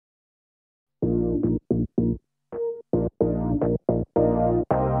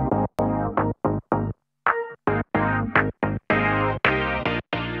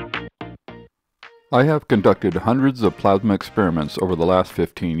I have conducted hundreds of plasma experiments over the last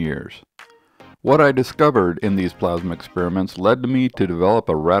 15 years. What I discovered in these plasma experiments led me to develop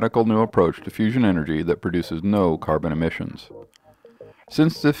a radical new approach to fusion energy that produces no carbon emissions.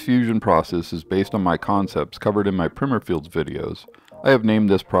 Since this fusion process is based on my concepts covered in my PrimerField videos, I have named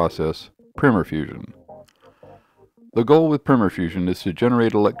this process PrimerFusion. The goal with PrimerFusion is to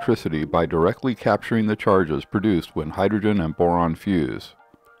generate electricity by directly capturing the charges produced when hydrogen and boron fuse.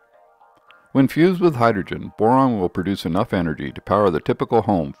 When fused with hydrogen, boron will produce enough energy to power the typical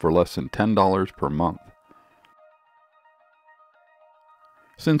home for less than $10 per month.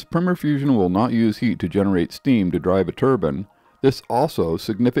 Since PrimerFusion will not use heat to generate steam to drive a turbine, this also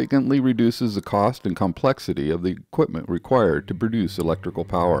significantly reduces the cost and complexity of the equipment required to produce electrical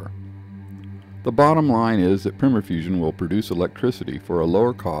power. The bottom line is that PrimerFusion will produce electricity for a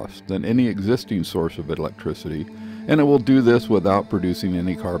lower cost than any existing source of electricity, and it will do this without producing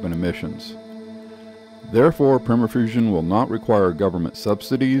any carbon emissions. Therefore, PrimerFusion will not require government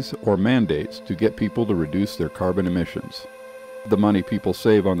subsidies or mandates to get people to reduce their carbon emissions. The money people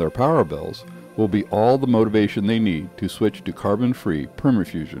save on their power bills will be all the motivation they need to switch to carbon-free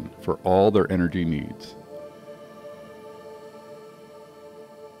PrimerFusion for all their energy needs.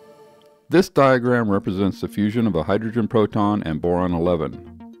 This diagram represents the fusion of a hydrogen proton and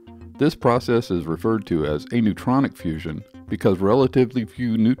boron-11. This process is referred to as aneutronic fusion because relatively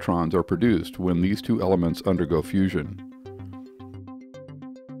few neutrons are produced when these two elements undergo fusion.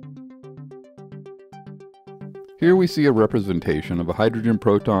 Here we see a representation of a hydrogen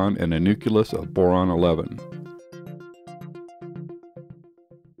proton and a nucleus of boron-11.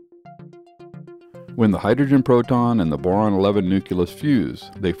 When the hydrogen proton and the boron-11 nucleus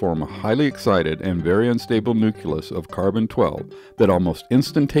fuse, they form a highly excited and very unstable nucleus of carbon-12 that almost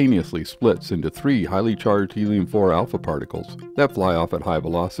instantaneously splits into 3 highly charged helium-4 alpha particles that fly off at high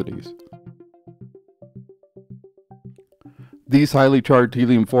velocities. These highly charged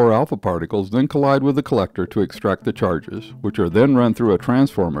helium-4 alpha particles then collide with the collector to extract the charges, which are then run through a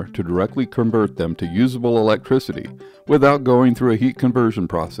transformer to directly convert them to usable electricity without going through a heat conversion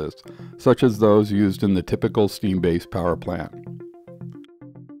process, such as those used in the typical steam-based power plant.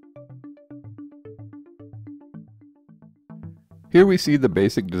 Here we see the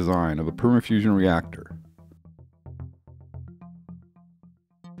basic design of a PrimerFusion reactor.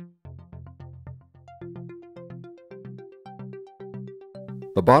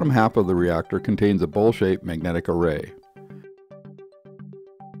 The bottom half of the reactor contains a bowl-shaped magnetic array.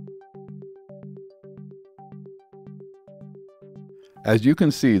 As you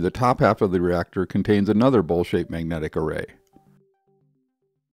can see, the top half of the reactor contains another bowl-shaped magnetic array.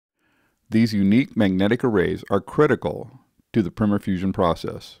 These unique magnetic arrays are critical to the PrimerFusion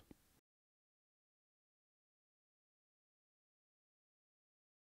process.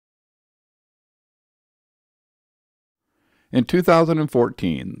 In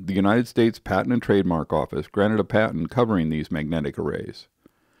 2014, the United States Patent and Trademark Office granted a patent covering these magnetic arrays.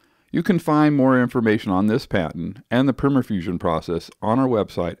 You can find more information on this patent and the PrimerFusion process on our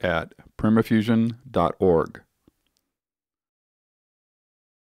website at primerfusion.org.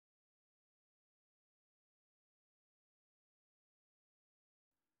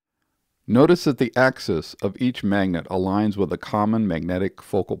 Notice that the axis of each magnet aligns with a common magnetic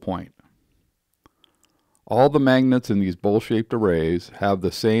focal point. All the magnets in these bowl-shaped arrays have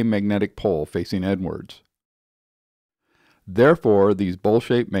the same magnetic pole facing inwards. Therefore, these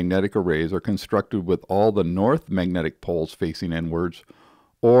bowl-shaped magnetic arrays are constructed with all the north magnetic poles facing inwards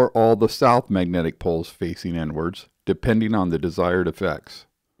or all the south magnetic poles facing inwards, depending on the desired effects.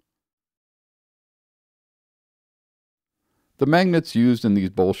 The magnets used in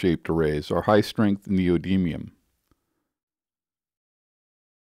these bowl-shaped arrays are high-strength neodymium.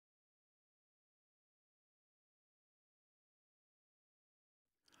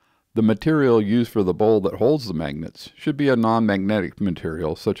 The material used for the bowl that holds the magnets should be a non-magnetic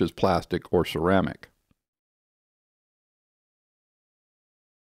material such as plastic or ceramic.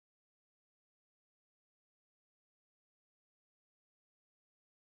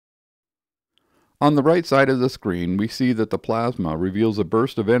 On the right side of the screen, we see that the plasma reveals a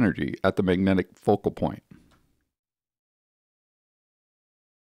burst of energy at the magnetic focal point.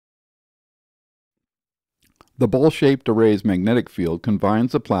 The bowl-shaped array's magnetic field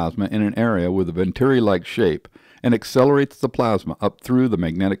confines the plasma in an area with a venturi-like shape and accelerates the plasma up through the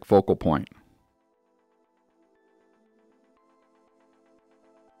magnetic focal point.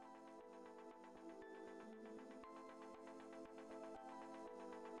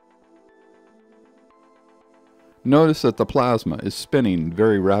 Notice that the plasma is spinning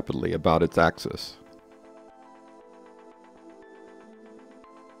very rapidly about its axis.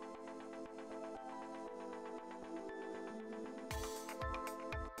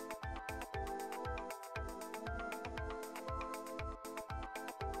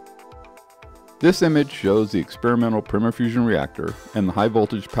 This image shows the experimental PrimerFusion reactor and the high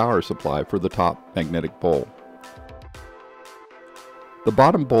voltage power supply for the top magnetic bowl. The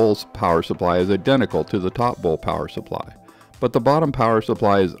bottom bowl's power supply is identical to the top bowl power supply, but the bottom power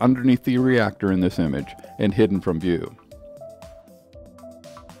supply is underneath the reactor in this image and hidden from view.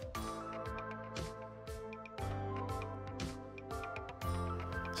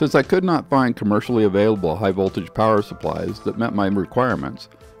 Since I could not find commercially available high voltage power supplies that met my requirements,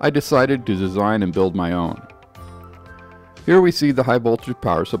 I decided to design and build my own. Here we see the high voltage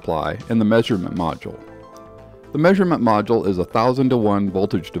power supply and the measurement module. The measurement module is a 1000-to-1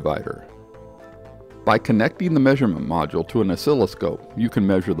 voltage divider. By connecting the measurement module to an oscilloscope, you can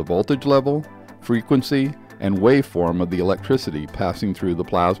measure the voltage level, frequency, and waveform of the electricity passing through the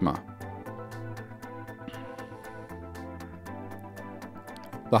plasma.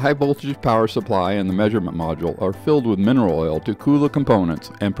 The high voltage power supply and the measurement module are filled with mineral oil to cool the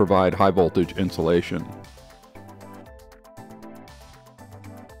components and provide high voltage insulation.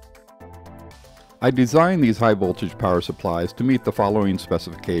 I designed these high voltage power supplies to meet the following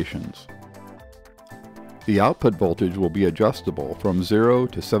specifications. The output voltage will be adjustable from 0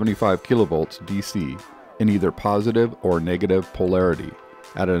 to 75 kilovolts DC in either positive or negative polarity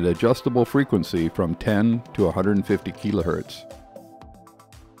at an adjustable frequency from 10 to 150 kilohertz.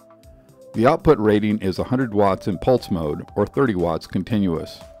 The output rating is 100 watts in pulse mode or 30 watts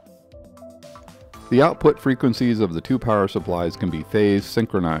continuous. The output frequencies of the two power supplies can be phase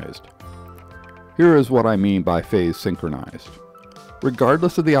synchronized. Here is what I mean by phase synchronized.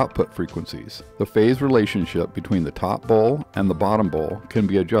 Regardless of the output frequencies, the phase relationship between the top bowl and the bottom bowl can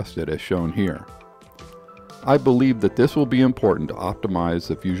be adjusted as shown here. I believe that this will be important to optimize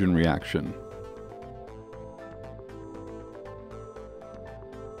the fusion reaction.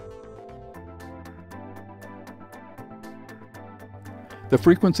 The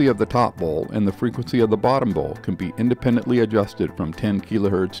frequency of the top bowl and the frequency of the bottom bowl can be independently adjusted from 10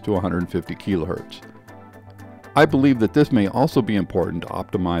 kHz to 150 kHz. I believe that this may also be important to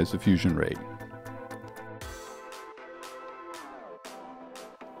optimize the fusion rate.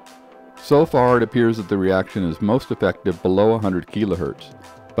 So far it appears that the reaction is most effective below 100 kHz,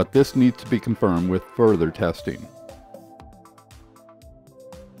 but this needs to be confirmed with further testing.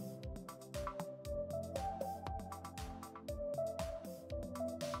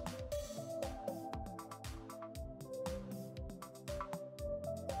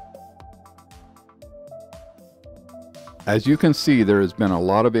 As you can see, there has been a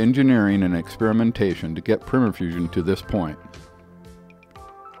lot of engineering and experimentation to get PrimerFusion to this point.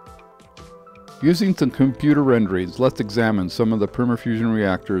 Using some computer renderings, let's examine some of the PrimerFusion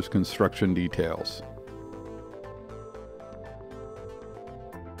reactor's construction details.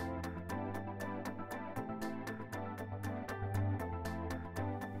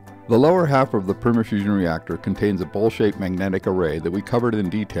 The lower half of the PrimerFusion reactor contains a bowl-shaped magnetic array that we covered in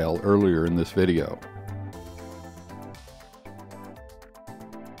detail earlier in this video.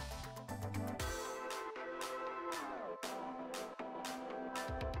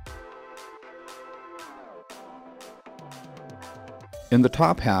 In the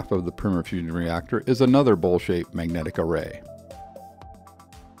top half of the PrimerFusion reactor is another bowl-shaped magnetic array.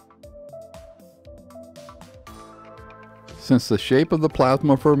 Since the shape of the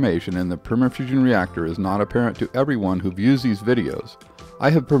plasma formation in the PrimerFusion reactor is not apparent to everyone who views these videos, I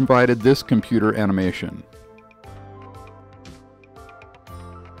have provided this computer animation.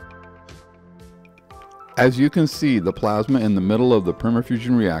 As you can see, the plasma in the middle of the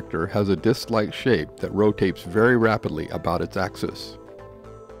PrimerFusion reactor has a disc-like shape that rotates very rapidly about its axis.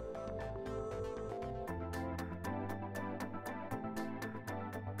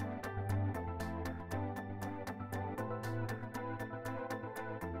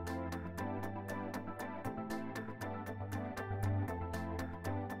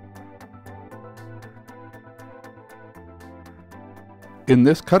 In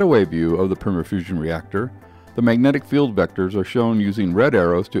this cutaway view of the PrimerFusion reactor, the magnetic field vectors are shown using red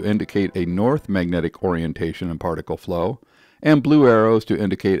arrows to indicate a north magnetic orientation and particle flow, and blue arrows to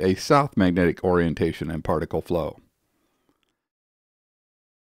indicate a south magnetic orientation and particle flow.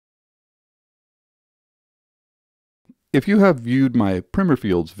 If you have viewed my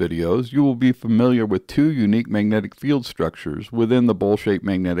PrimerFields videos, you will be familiar with two unique magnetic field structures within the bowl-shaped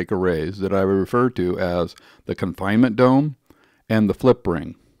magnetic arrays that I refer to as the confinement dome and the flip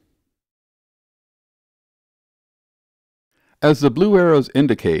ring. As the blue arrows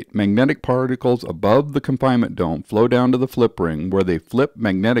indicate, magnetic particles above the confinement dome flow down to the flip ring where they flip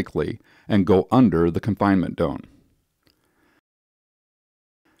magnetically and go under the confinement dome.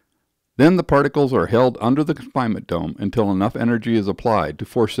 Then the particles are held under the confinement dome until enough energy is applied to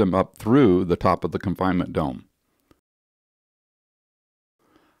force them up through the top of the confinement dome.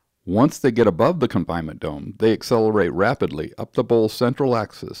 Once they get above the confinement dome, they accelerate rapidly up the bowl's central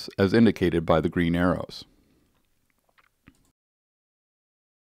axis as indicated by the green arrows.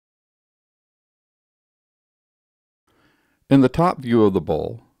 In the top view of the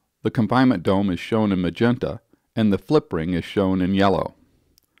bowl, the confinement dome is shown in magenta and the flip ring is shown in yellow.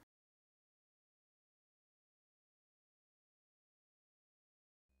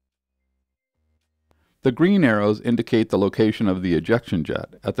 The green arrows indicate the location of the ejection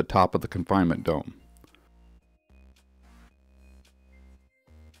jet at the top of the confinement dome.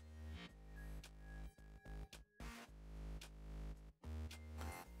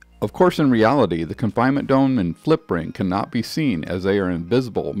 Of course, in reality, the confinement dome and flip ring cannot be seen as they are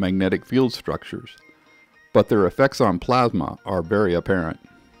invisible magnetic field structures, but their effects on plasma are very apparent.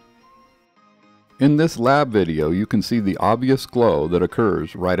 In this lab video, you can see the obvious glow that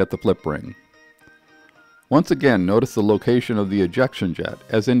occurs right at the flip ring. Once again, notice the location of the ejection jet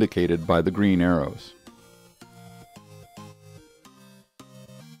as indicated by the green arrows.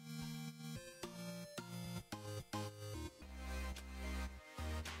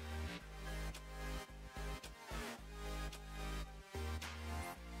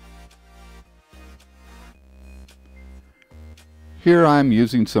 Here I am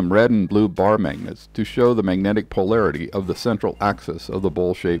using some red and blue bar magnets to show the magnetic polarity of the central axis of the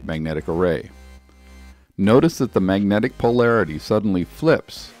bowl-shaped magnetic array. Notice that the magnetic polarity suddenly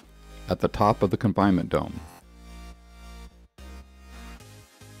flips at the top of the confinement dome.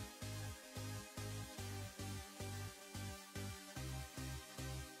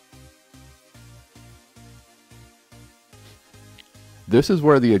 This is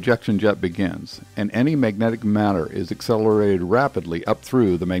where the ejection jet begins, and any magnetic matter is accelerated rapidly up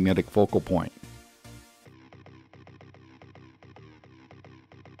through the magnetic focal point.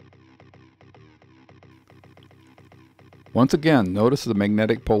 Once again, notice the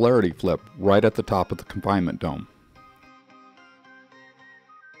magnetic polarity flip right at the top of the confinement dome.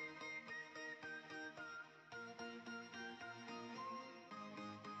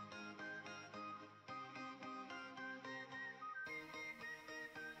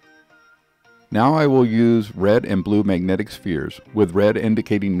 Now I will use red and blue magnetic spheres, with red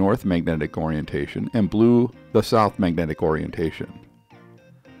indicating north magnetic orientation and blue the south magnetic orientation.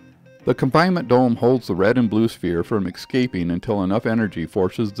 The confinement dome holds the red and blue sphere from escaping until enough energy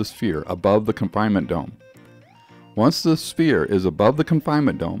forces the sphere above the confinement dome. Once the sphere is above the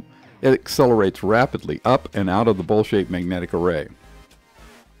confinement dome, it accelerates rapidly up and out of the bowl-shaped magnetic array.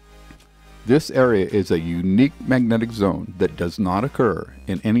 This area is a unique magnetic zone that does not occur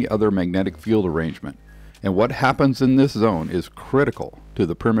in any other magnetic field arrangement, and what happens in this zone is critical to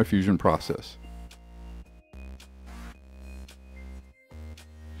the PrimerFusion process.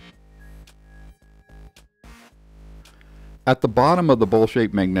 At the bottom of the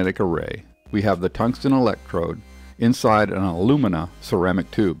bowl-shaped magnetic array, we have the tungsten electrode inside an alumina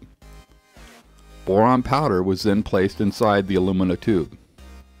ceramic tube. Boron powder was then placed inside the alumina tube.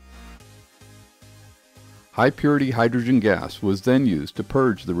 High-purity hydrogen gas was then used to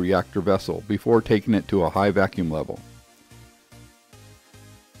purge the reactor vessel before taking it to a high vacuum level.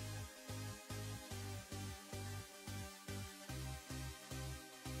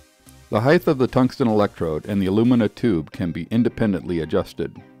 The height of the tungsten electrode and the alumina tube can be independently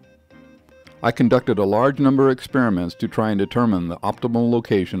adjusted. I conducted a large number of experiments to try and determine the optimal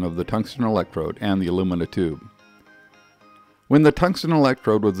location of the tungsten electrode and the alumina tube. When the tungsten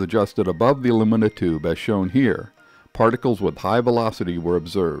electrode was adjusted above the alumina tube as shown here, particles with high velocity were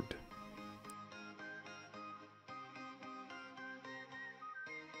observed.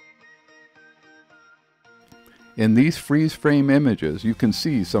 In these freeze frame images, you can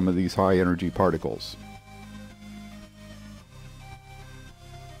see some of these high energy particles.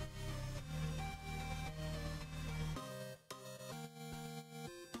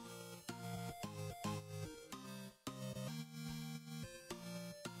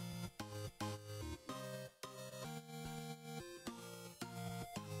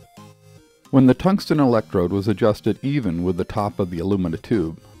 When the tungsten electrode was adjusted even with the top of the alumina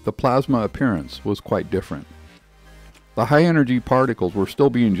tube, the plasma appearance was quite different. The high energy particles were still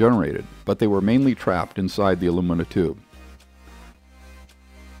being generated, but they were mainly trapped inside the alumina tube.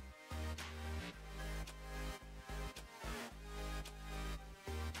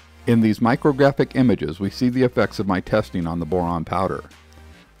 In these micrographic images, we see the effects of my testing on the boron powder.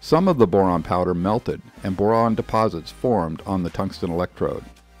 Some of the boron powder melted and boron deposits formed on the tungsten electrode.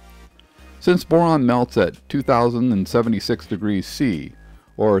 Since boron melts at 2076 degrees C,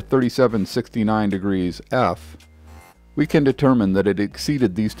 or 3769 degrees F, we can determine that it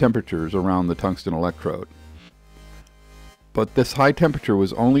exceeded these temperatures around the tungsten electrode. But this high temperature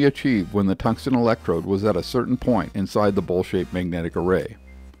was only achieved when the tungsten electrode was at a certain point inside the bowl-shaped magnetic array.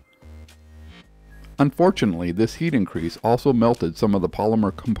 Unfortunately, this heat increase also melted some of the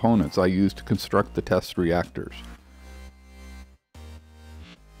polymer components I used to construct the test reactors.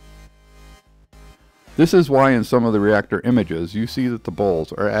 This is why in some of the reactor images you see that the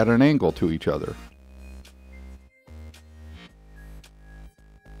bowls are at an angle to each other.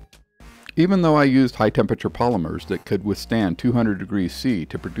 Even though I used high temperature polymers that could withstand 200 degrees C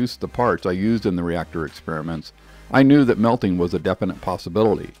to produce the parts I used in the reactor experiments, I knew that melting was a definite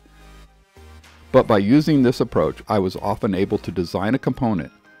possibility. But by using this approach, I was often able to design a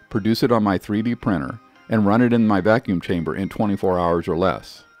component, produce it on my 3D printer, and run it in my vacuum chamber in 24 hours or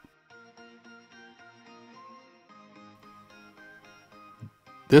less.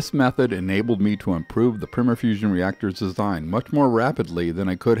 This method enabled me to improve the PrimerFusion reactor's design much more rapidly than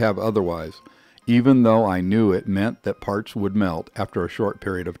I could have otherwise, even though I knew it meant that parts would melt after a short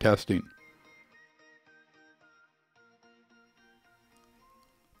period of testing.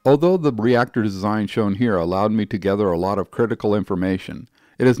 Although the reactor design shown here allowed me to gather a lot of critical information,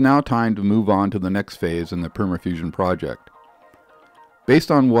 it is now time to move on to the next phase in the PrimerFusion project.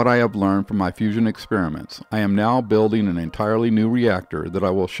 Based on what I have learned from my fusion experiments, I am now building an entirely new reactor that I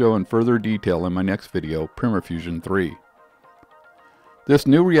will show in further detail in my next video, PrimerFusion 3. This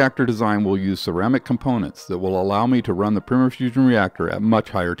new reactor design will use ceramic components that will allow me to run the PrimerFusion reactor at much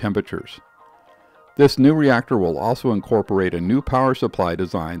higher temperatures. This new reactor will also incorporate a new power supply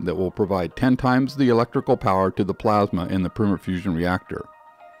design that will provide 10 times the electrical power to the plasma in the PrimerFusion reactor.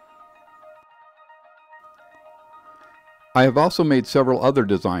 I have also made several other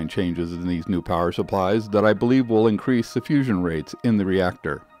design changes in these new power supplies that I believe will increase the fusion rates in the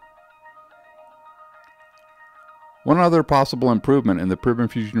reactor. One other possible improvement in the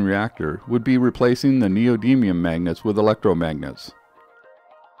PrimerFusion reactor would be replacing the neodymium magnets with electromagnets.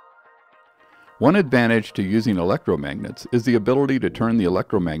 One advantage to using electromagnets is the ability to turn the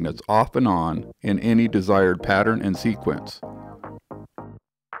electromagnets off and on in any desired pattern and sequence.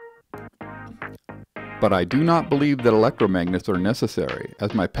 But I do not believe that electromagnets are necessary,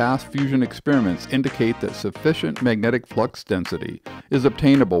 as my past fusion experiments indicate that sufficient magnetic flux density is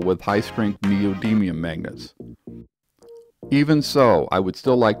obtainable with high-strength neodymium magnets. Even so, I would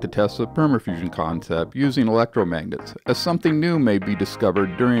still like to test the PrimerFusion concept using electromagnets, as something new may be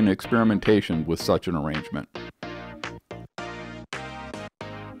discovered during experimentation with such an arrangement.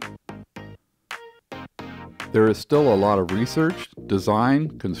 There is still a lot of research,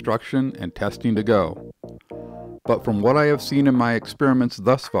 design, construction, and testing to go. But from what I have seen in my experiments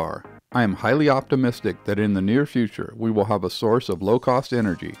thus far, I am highly optimistic that in the near future we will have a source of low-cost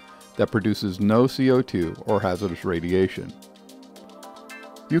energy that produces no CO2 or hazardous radiation.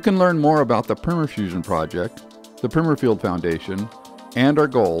 You can learn more about the PrimerFusion project, the PrimerField Foundation, and our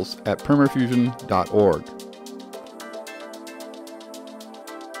goals at PrimerFusion.org.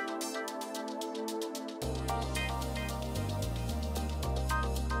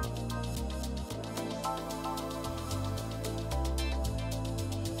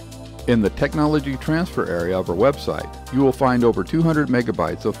 In the Technology Transfer area of our website, you will find over 200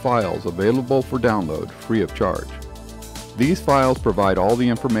 megabytes of files available for download free of charge. These files provide all the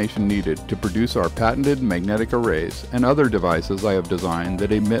information needed to produce our patented magnetic arrays and other devices I have designed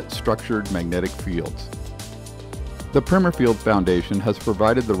that emit structured magnetic fields. The PrimerField Foundation has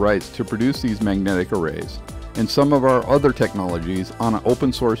provided the rights to produce these magnetic arrays and some of our other technologies on an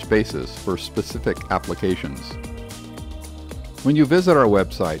open source basis for specific applications. When you visit our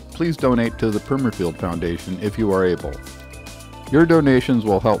website, please donate to the PrimerField Foundation if you are able. Your donations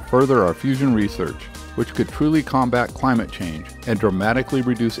will help further our fusion research, which could truly combat climate change and dramatically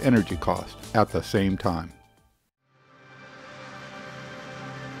reduce energy costs at the same time.